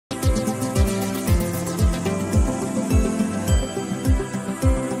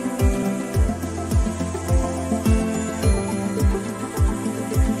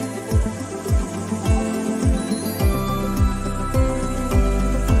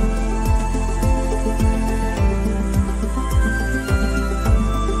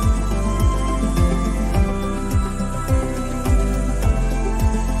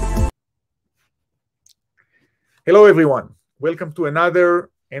Hello, everyone. Welcome to another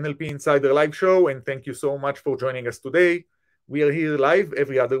NLP Insider live show, and thank you so much for joining us today. We are here live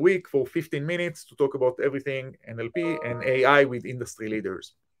every other week for 15 minutes to talk about everything NLP and AI with industry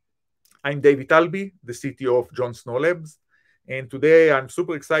leaders. I'm David Talby, the CTO of John Snow Labs, and today I'm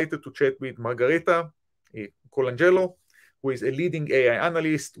super excited to chat with Margaretta Colangelo, who is a leading AI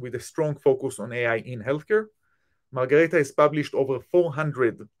analyst with a strong focus on AI in healthcare. Margaretta has published over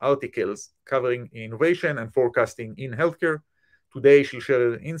 400 articles covering innovation and forecasting in healthcare. Today, she'll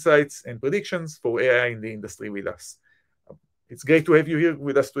share insights and predictions for AI in the industry with us. It's great to have you here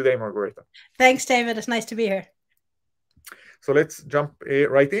with us today, Margaretta. Thanks, David. It's nice to be here. So let's jump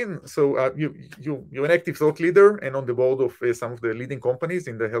right in. So you're an active thought leader and on the board of some of the leading companies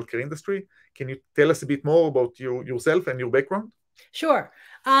in the healthcare industry. Can you tell us a bit more about yourself and your background? Sure.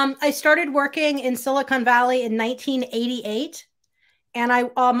 I started working in Silicon Valley in 1988, and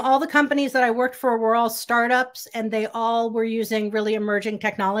all the companies that I worked for were all startups, and they all were using really emerging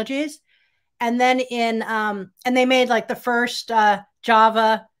technologies. And then and they made like the first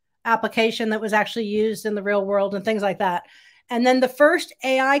Java application that was actually used in the real world and things like that. And then the first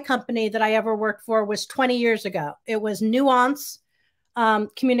AI company that I ever worked for was 20 years ago. It was Nuance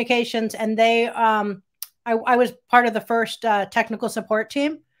Communications, and I was part of the first technical support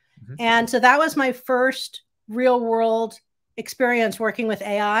team. Mm-hmm. And so that was my first real world experience working with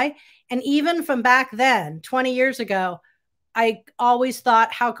AI. And even from back then, 20 years ago, I always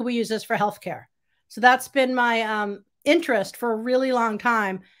thought, how could we use this for healthcare? So that's been my interest for a really long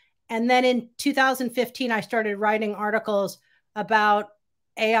time. And then in 2015, I started writing articles about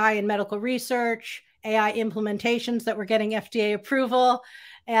AI in medical research, AI implementations that were getting FDA approval.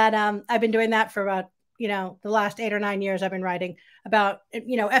 And I've been doing that for about the last 8 or 9 years. I've been writing about,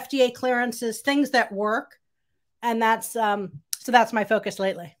 FDA clearances, things that work. And that's my focus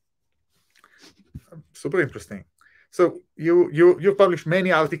lately. Super interesting. So you've published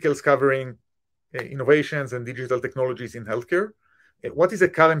many articles covering innovations and digital technologies in healthcare. What is the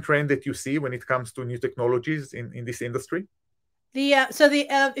current trend that you see when it comes to new technologies in this industry?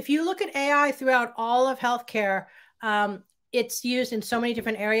 If you look at AI throughout all of healthcare, it's used in so many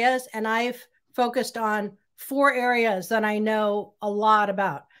different areas. And I've focused on 4 areas that I know a lot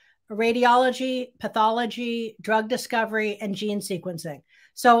about: radiology, pathology, drug discovery, and gene sequencing.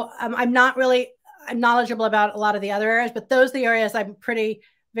 So I'm not really knowledgeable about a lot of the other areas, but those are the areas I'm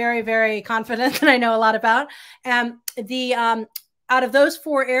very, very confident that I know a lot about. And out of those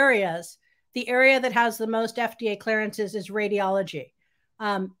 4 areas, the area that has the most FDA clearances is radiology.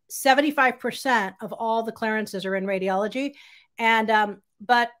 75% of all the clearances are in radiology.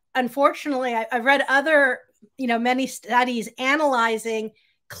 But unfortunately, I've read other, many studies analyzing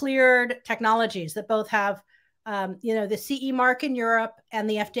cleared technologies that both have, the CE mark in Europe and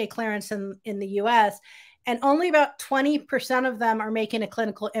the FDA clearance in the US, and only about 20% of them are making a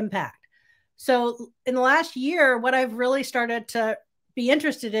clinical impact. So in the last year, what I've really started to be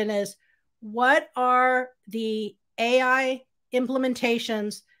interested in is, what are the AI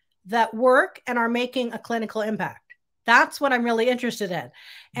implementations that work and are making a clinical impact? That's what I'm really interested in.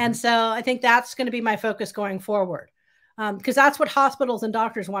 And so I think that's going to be my focus going forward, because that's what hospitals and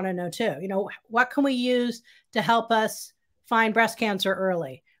doctors want to know too. What can we use to help us find breast cancer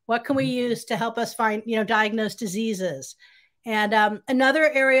early? What can we use to help us find, diagnose diseases? And another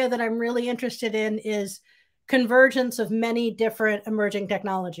area that I'm really interested in is convergence of many different emerging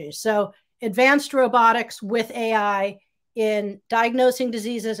technologies. So advanced robotics with AI in diagnosing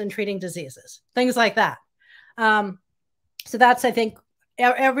diseases and treating diseases, things like that. So that's, I think,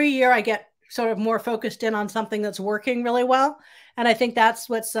 every year I get sort of more focused in on something that's working really well. And I think that's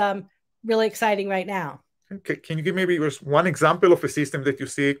what's really exciting right now. Okay. Can you give maybe just one example of a system that you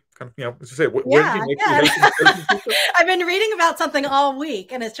see, I've been reading about something all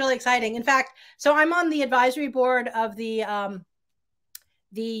week, and it's really exciting. In fact, so I'm on the advisory board of the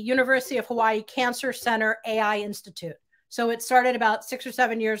University of Hawaii Cancer Center AI Institute. So it started about 6 or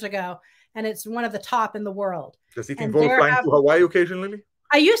 7 years ago, and it's one of the top in the world. Does it involve flying to Hawaii occasionally?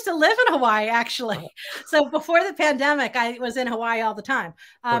 I used to live in Hawaii, actually. So before the pandemic, I was in Hawaii all the time.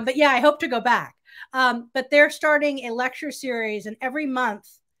 But yeah, I hope to go back. But they're starting a lecture series, and every month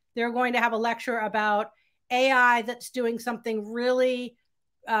they're going to have a lecture about AI that's doing something really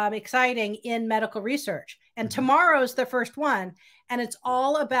exciting in medical research. And tomorrow's the first one, and it's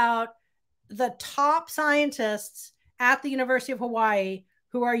all about the top scientists at the University of Hawaii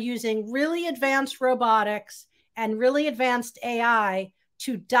who are using really advanced robotics and really advanced AI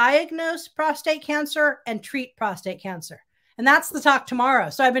to diagnose prostate cancer and treat prostate cancer. And that's the talk tomorrow.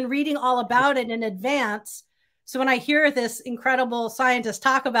 So I've been reading all about it in advance. So when I hear this incredible scientist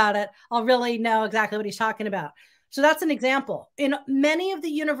talk about it, I'll really know exactly what he's talking about. So that's an example. In many of the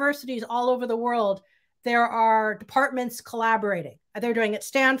universities all over the world, there are departments collaborating. They're doing it at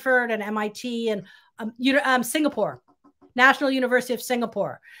Stanford and MIT and Singapore, National University of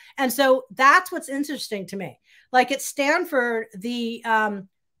Singapore. And so that's what's interesting to me. Like at Stanford, the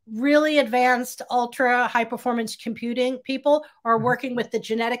really advanced ultra high performance computing people are working with the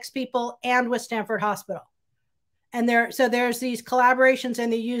genetics people and with Stanford Hospital. And there's these collaborations,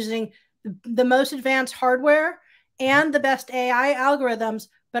 and they're using the most advanced hardware and the best AI algorithms,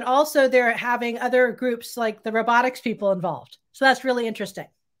 but also they're having other groups like the robotics people involved. So that's really interesting.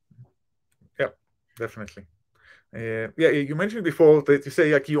 Yeah, definitely. Yeah, you mentioned before that you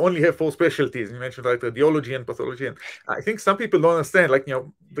say like you only have 4 specialties. You mentioned like radiology and pathology, and I think some people don't understand. Like, you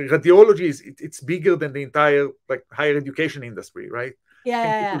know, the radiology it's bigger than the entire like higher education industry, right?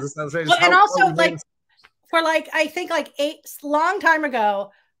 Yeah. Well, and also like for like I think like long time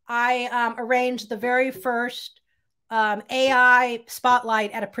ago, I arranged the very first AI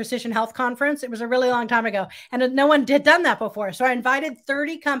spotlight at a precision health conference. It was a really long time ago, and no one had done that before. So I invited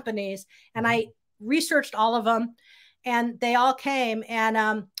 30 companies, and I researched all of them, and they all came.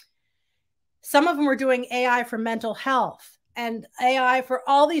 And some of them were doing AI for mental health and AI for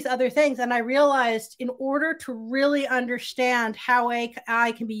all these other things. And I realized in order to really understand how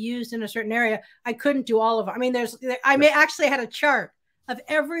AI can be used in a certain area, I couldn't do all of them. I mean, I actually had a chart of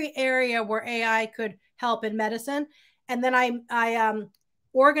every area where AI could help in medicine. And then I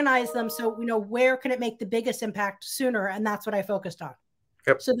organized them so, you know, where can it make the biggest impact sooner? And that's what I focused on.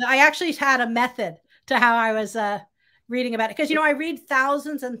 Yep. So I actually had a method to how I was reading about it. Because, you know, I read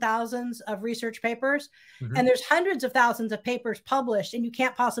thousands and thousands of research papers, and there's hundreds of thousands of papers published, and you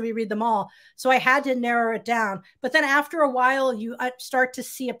can't possibly read them all. So I had to narrow it down. But then after a while, you start to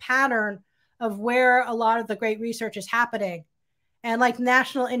see a pattern of where a lot of the great research is happening. And like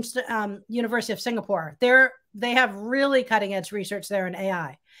National University of Singapore, they have really cutting edge research there in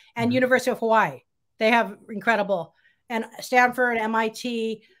AI. And University of Hawaii, they have incredible. And Stanford,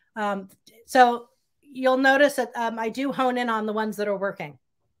 MIT. So you'll notice that I do hone in on the ones that are working.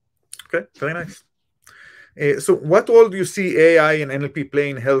 Okay, very nice. So what role do you see AI and NLP play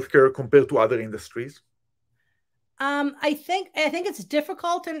in healthcare compared to other industries? I think it's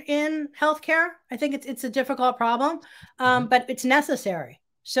difficult in healthcare. I think it's a difficult problem, but it's necessary.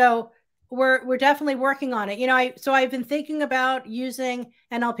 So we're definitely working on it. You know, I've been thinking about using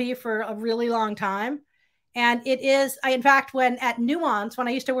NLP for a really long time. And it is, in fact, when I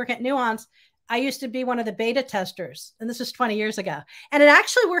used to work at Nuance, I used to be one of the beta testers. And this was 20 years ago. And it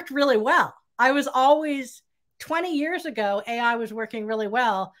actually worked really well. 20 years ago, AI was working really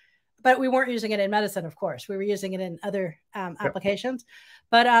well, but we weren't using it in medicine, of course. We were using it in other applications.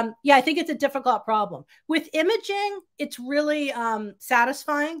 But yeah, I think it's a difficult problem. With imaging, it's really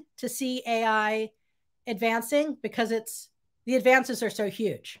satisfying to see AI advancing because the advances are so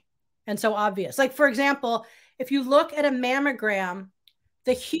huge and so obvious. Like, for example, if you look at a mammogram,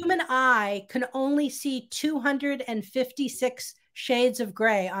 the human eye can only see 256 shades of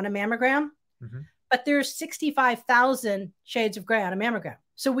gray on a mammogram, but there's 65,000 shades of gray on a mammogram.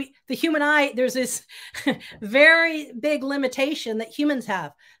 So the human eye, there's this very big limitation that humans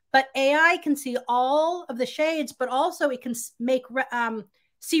have. But AI can see all of the shades, but also it can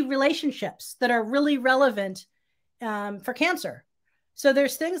see relationships that are really relevant for cancer. So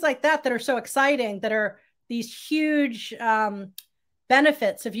there's things like that that are so exciting, that are these huge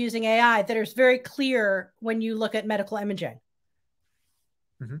benefits of using AI that is very clear when you look at medical imaging.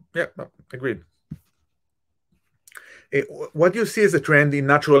 Yeah, agreed. What do you see as a trend in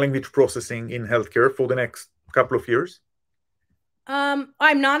natural language processing in healthcare for the next couple of years? I'm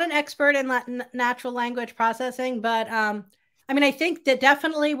not an expert in natural language processing, but I mean, I think that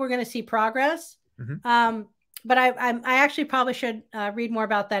definitely we're going to see progress. But I actually probably should read more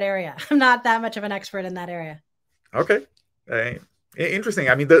about that area. I'm not that much of an expert in that area. Okay. Interesting.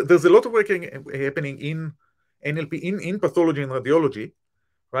 I mean, there's a lot of work happening in NLP, in pathology and radiology,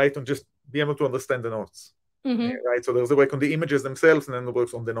 right? And just be able to understand the notes. Right. So there's the work on the images themselves, and then the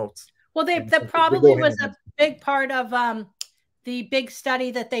work on the notes. Well, that probably was a big part of the big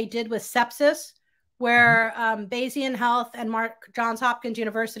study that they did with sepsis, where Bayesian Health and Johns Hopkins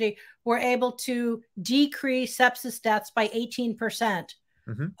University were able to decrease sepsis deaths by 18%.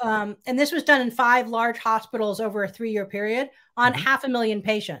 And this was done in 5 large hospitals over a 3-year period on 500,000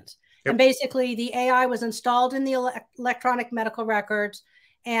 patients. And basically, the AI was installed in the electronic medical records.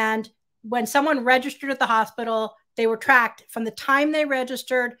 And when someone registered at the hospital, they were tracked from the time they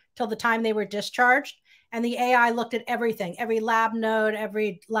registered till the time they were discharged. And the AI looked at everything, every lab node,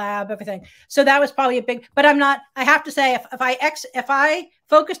 every lab, everything. So that was probably a big, but I have to say, if I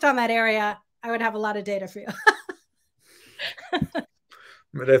focused on that area, I would have a lot of data for you.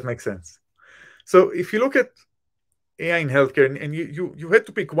 That makes sense. So if you look at AI in healthcare, and you had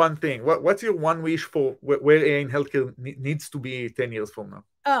to pick one thing, what's your one wish for where AI in healthcare needs to be 10 years from now?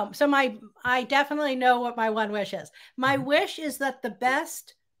 Oh, so I definitely know what my one wish is. My wish is that the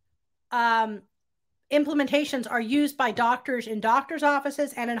best implementations are used by doctors in doctors'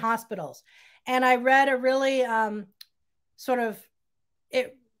 offices and in hospitals. And I read a really sort of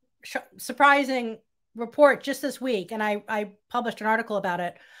surprising report just this week, and I published an article about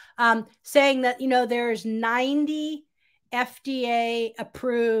it, saying that, there's 90 FDA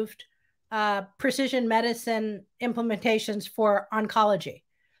approved precision medicine implementations for oncology.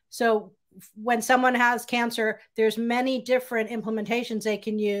 So when someone has cancer, there's many different implementations they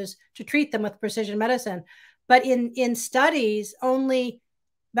can use to treat them with precision medicine. But in studies, only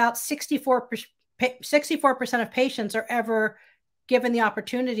about 64% of patients are ever given the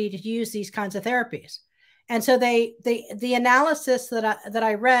opportunity to use these kinds of therapies. And so the analysis that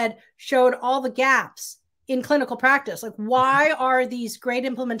I read showed all the gaps in clinical practice. Like, why are these great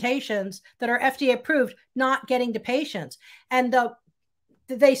implementations that are FDA approved not getting to patients? And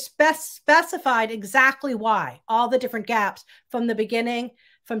they specified exactly why, all the different gaps from the beginning,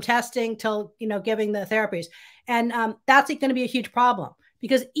 from testing till, giving the therapies. And that's going to be a huge problem,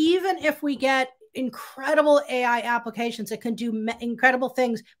 because even if we get incredible AI applications that can do incredible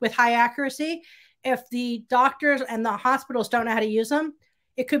things with high accuracy, if the doctors and the hospitals don't know how to use them,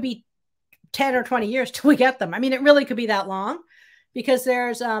 it could be 10 or 20 years till we get them. I mean, it really could be that long, because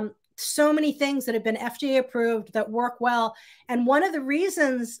there's so many things that have been FDA approved that work well. And one of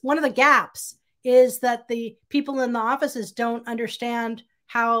the gaps is that the people in the offices don't understand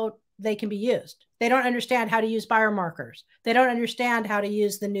how they can be used. They don't understand how to use biomarkers. They don't understand how to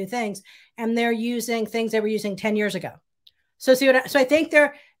use the new things. And they're using things they were using 10 years ago. So I think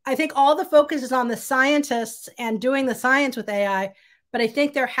all the focus is on the scientists and doing the science with AI, but I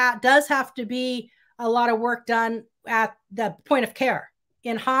think there does have to be a lot of work done at the point of care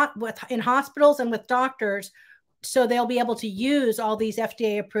in hospitals and with doctors, so they'll be able to use all these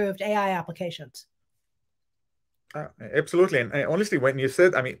FDA approved AI applications. Absolutely. And honestly, when you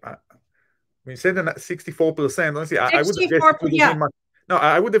said, when you said 64%, honestly, I would have guessed it would be much. No,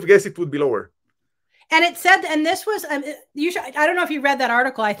 I would have guessed it would be lower. And it said, and this was, I don't know if you read that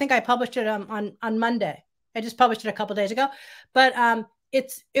article. I think I published it on Monday. I just published it a couple of days ago, but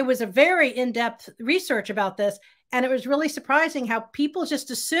it was a very in-depth research about this. And it was really surprising how people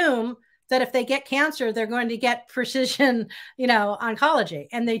just assume that if they get cancer, they're going to get precision, oncology,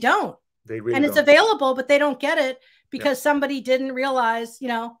 and they don't. They really and it's don't. Available, but they don't get it because somebody didn't realize,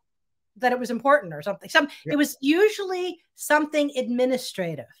 that it was important or something. It was usually something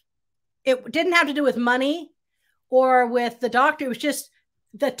administrative. It didn't have to do with money or with the doctor. It was just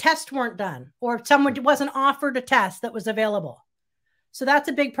the tests weren't done, or someone wasn't offered a test that was available. So that's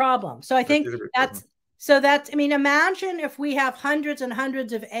a big problem. So I think imagine if we have hundreds and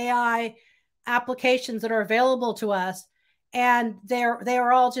hundreds of AI applications that are available to us, and they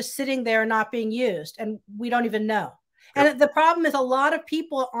are all just sitting there not being used, and we don't even know. And the problem is, a lot of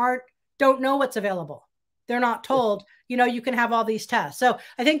people don't know what's available. They're not told, you can have all these tests. So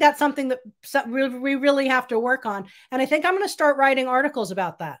I think that's something that we really have to work on. And I think I'm going to start writing articles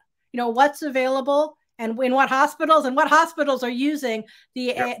about that. What's available and in what hospitals, and what hospitals are using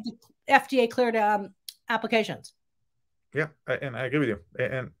the FDA cleared applications. Yeah, and I agree with you.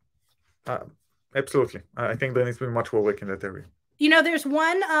 And absolutely, I think there needs to be much more work in that area. There's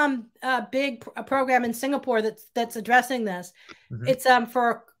one big program in Singapore that's addressing this. It's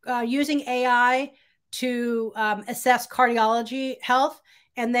for using AI to assess cardiology health,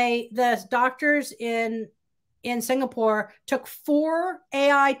 and the doctors in Singapore took 4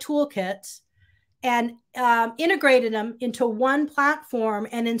 AI toolkits and integrated them into one platform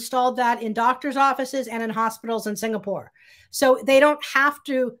and installed that in doctors' offices and in hospitals in Singapore. So they don't have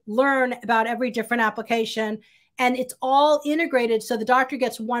to learn about every different application, and it's all integrated so the doctor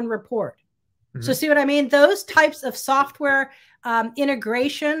gets one report. So see what I mean? Those types of software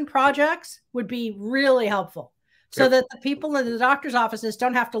integration projects would be really helpful, so that the people in the doctor's offices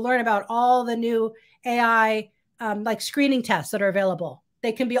don't have to learn about all the new AI like screening tests that are available.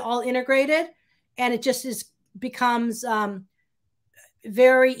 They can be all integrated, and it just becomes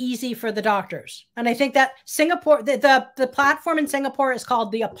very easy for the doctors. And I think that Singapore, the platform in Singapore is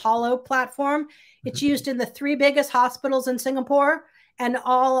called the Apollo platform. It's used in the 3 biggest hospitals in Singapore, and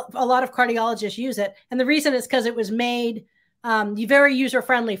a lot of cardiologists use it. And the reason is because it was made very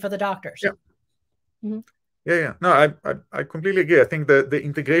user-friendly for the doctors. Yeah. No, I completely agree. I think the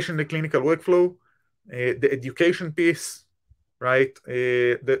integration, the clinical workflow, the education piece, right?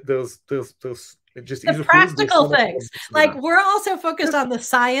 There's It's just the ease of use. There's practical so much more things. needs to be Like done. we're also focused on the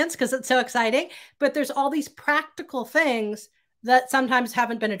science because it's so exciting, but there's all these practical things that sometimes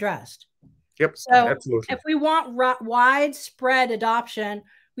haven't been addressed. Yep, So absolutely. if we want widespread adoption,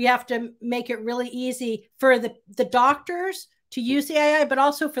 we have to make it really easy for the doctors to use the AI, but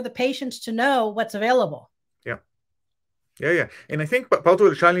also for the patients to know what's available. Yeah. Yeah, yeah. And I think part of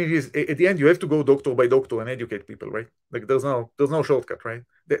the challenge is at the end you have to go doctor by doctor and educate people, right? Like there's no shortcut, right?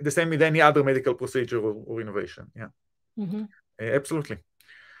 The same with any other medical procedure or innovation. Yeah. Mm-hmm. Absolutely.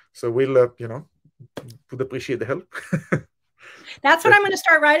 So we'll would appreciate the help. That's what I'm going to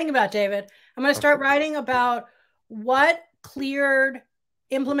start writing about, David. I'm going to start writing about what cleared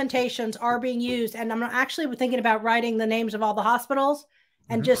implementations are being used. And I'm actually thinking about writing the names of all the hospitals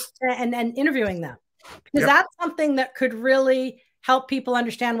and just and interviewing them, because that's something that could really help people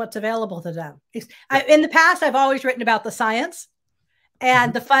understand what's available to them. In the past, I've always written about the science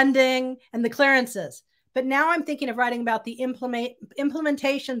and the funding and the clearances. But now I'm thinking of writing about the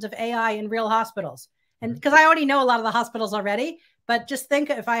implementations of AI in real hospitals. And because I already know a lot of the hospitals already, but just think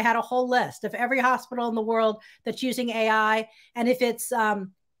if I had a whole list of every hospital in the world that's using AI, and if it's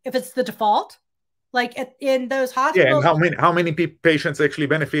the default, like in those hospitals. Yeah, and how many patients actually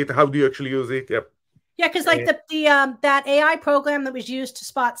benefit? How do you actually use it? Yep. Yeah, because like that AI program that was used to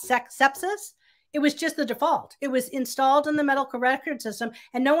spot sepsis, it was just the default. It was installed in the medical record system,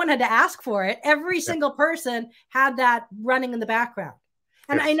 and no one had to ask for it. Every single person had that running in the background.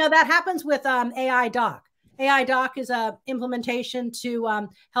 And I know that happens with AI Doc. AI Doc is a implementation to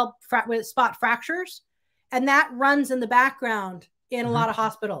help with spot fractures, and that runs in the background in a lot of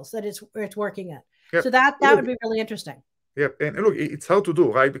hospitals that it's working at. Yep. So that would be really interesting. Yep, and look, it's hard to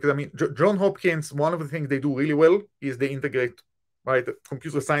do, right? Because I mean, John Hopkins, one of the things they do really well is they integrate, right,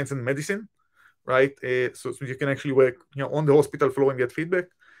 computer science and medicine, right? So you can actually work, on the hospital floor and get feedback.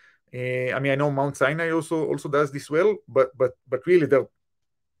 I mean, I know Mount Sinai also does this well, but really,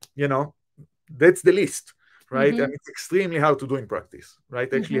 that's the least, right? And it's extremely hard to do in practice,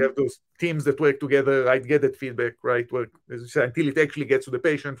 right? Actually have those teams that work together, right? Get that feedback, right? Work, as you said, until it actually gets to the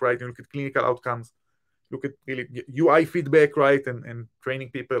patient, right? And look at clinical outcomes. Look at really UI feedback, right? And training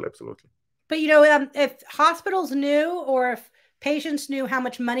people, absolutely. But, if hospitals knew or if patients knew how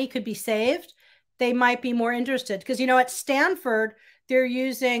much money could be saved, they might be more interested. Because, at Stanford, they're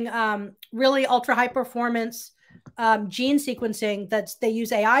using really ultra high performance gene sequencing that they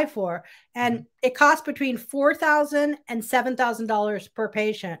use AI for. And it costs between $4,000 and $7,000 per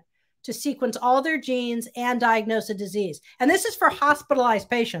patient to sequence all their genes and diagnose a disease. And this is for hospitalized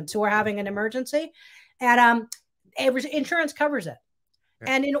patients who are having an emergency. And insurance covers it.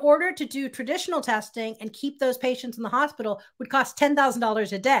 And in order to do traditional testing and keep those patients in the hospital would cost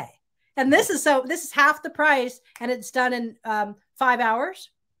 $10,000 a day. And this is half the price, and it's done in 5 hours.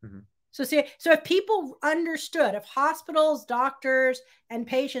 So if people understood, if hospitals, doctors, and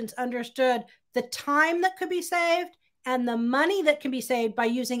patients understood the time that could be saved and the money that can be saved by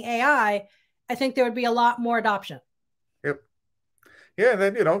using AI, I think there would be a lot more adoption. Yep. Yeah, and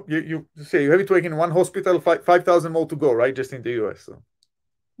then you say you have it working in one hospital, 5,000 more to go, right? Just in the US. So.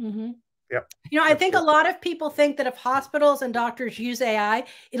 Yeah. I think a lot of people think that if hospitals and doctors use AI,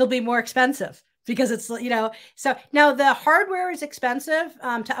 it'll be more expensive because it's, so now the hardware is expensive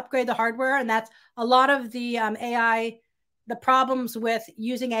to upgrade the hardware. And that's a lot of the AI, the problems with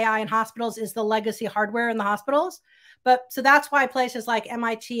using AI in hospitals is the legacy hardware in the hospitals. So that's why places like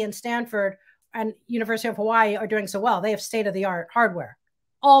MIT and Stanford and University of Hawaii are doing so well. They have state-of-the-art hardware,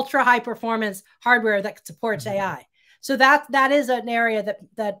 ultra high performance hardware that supports AI. So that is an area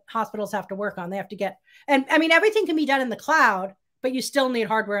that hospitals have to work on. They have to get, and I mean, everything can be done in the cloud, but you still need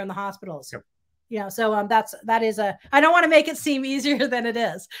hardware in the hospitals. Yep. So that is I don't want to make it seem easier than it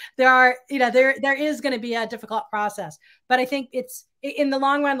is. There is going to be a difficult process, but I think it's in the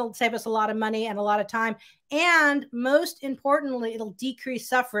long run, it'll save us a lot of money and a lot of time. And most importantly, it'll decrease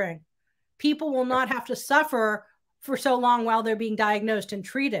suffering. People will not have to suffer for so long while they're being diagnosed and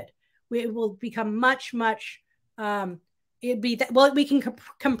treated. It will become much, we can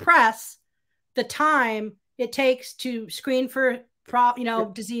compress the time it takes to screen for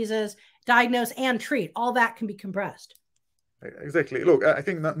diseases, diagnose and treat. All that can be compressed. Exactly. Look, I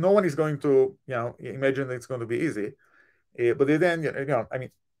think no one is going to imagine that it's going to be easy, but then I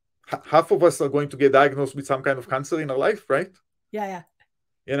mean, half of us are going to get diagnosed with some kind of cancer in our life, right? Yeah.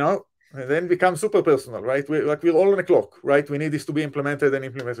 And then become super personal, right? We're all on a clock, right? We need this to be implemented and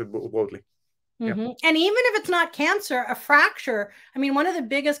implemented broadly. And even if it's not cancer, a fracture, I mean, one of the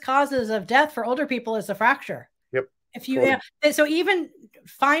biggest causes of death for older people is a fracture. Yep. So even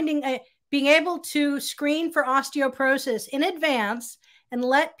being able to screen for osteoporosis in advance and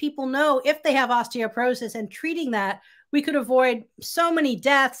let people know if they have osteoporosis, and treating that, we could avoid so many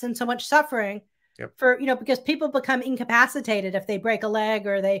deaths and so much suffering. Yep. For, because people become incapacitated if they break a leg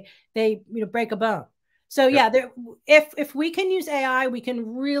or they break a bone. So Yep. yeah, if we can use AI, we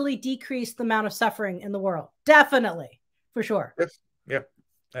can really decrease the amount of suffering in the world. Definitely, for sure. Yes. Yeah.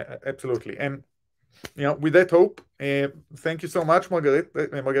 Absolutely. And with that hope, thank you so much,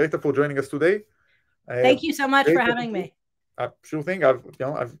 Margaretta, for joining us today. Thank you so much for having me. Sure thing. I've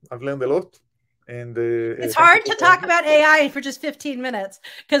learned a lot. And it's hard to talk about AI for just 15 minutes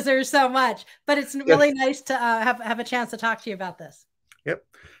because there's so much, but it's really nice to have a chance to talk to you about this. Yep.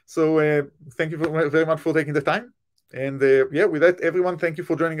 So thank you very much for taking the time. And with that, everyone, thank you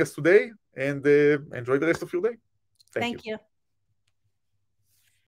for joining us today, and enjoy the rest of your day. Thank you.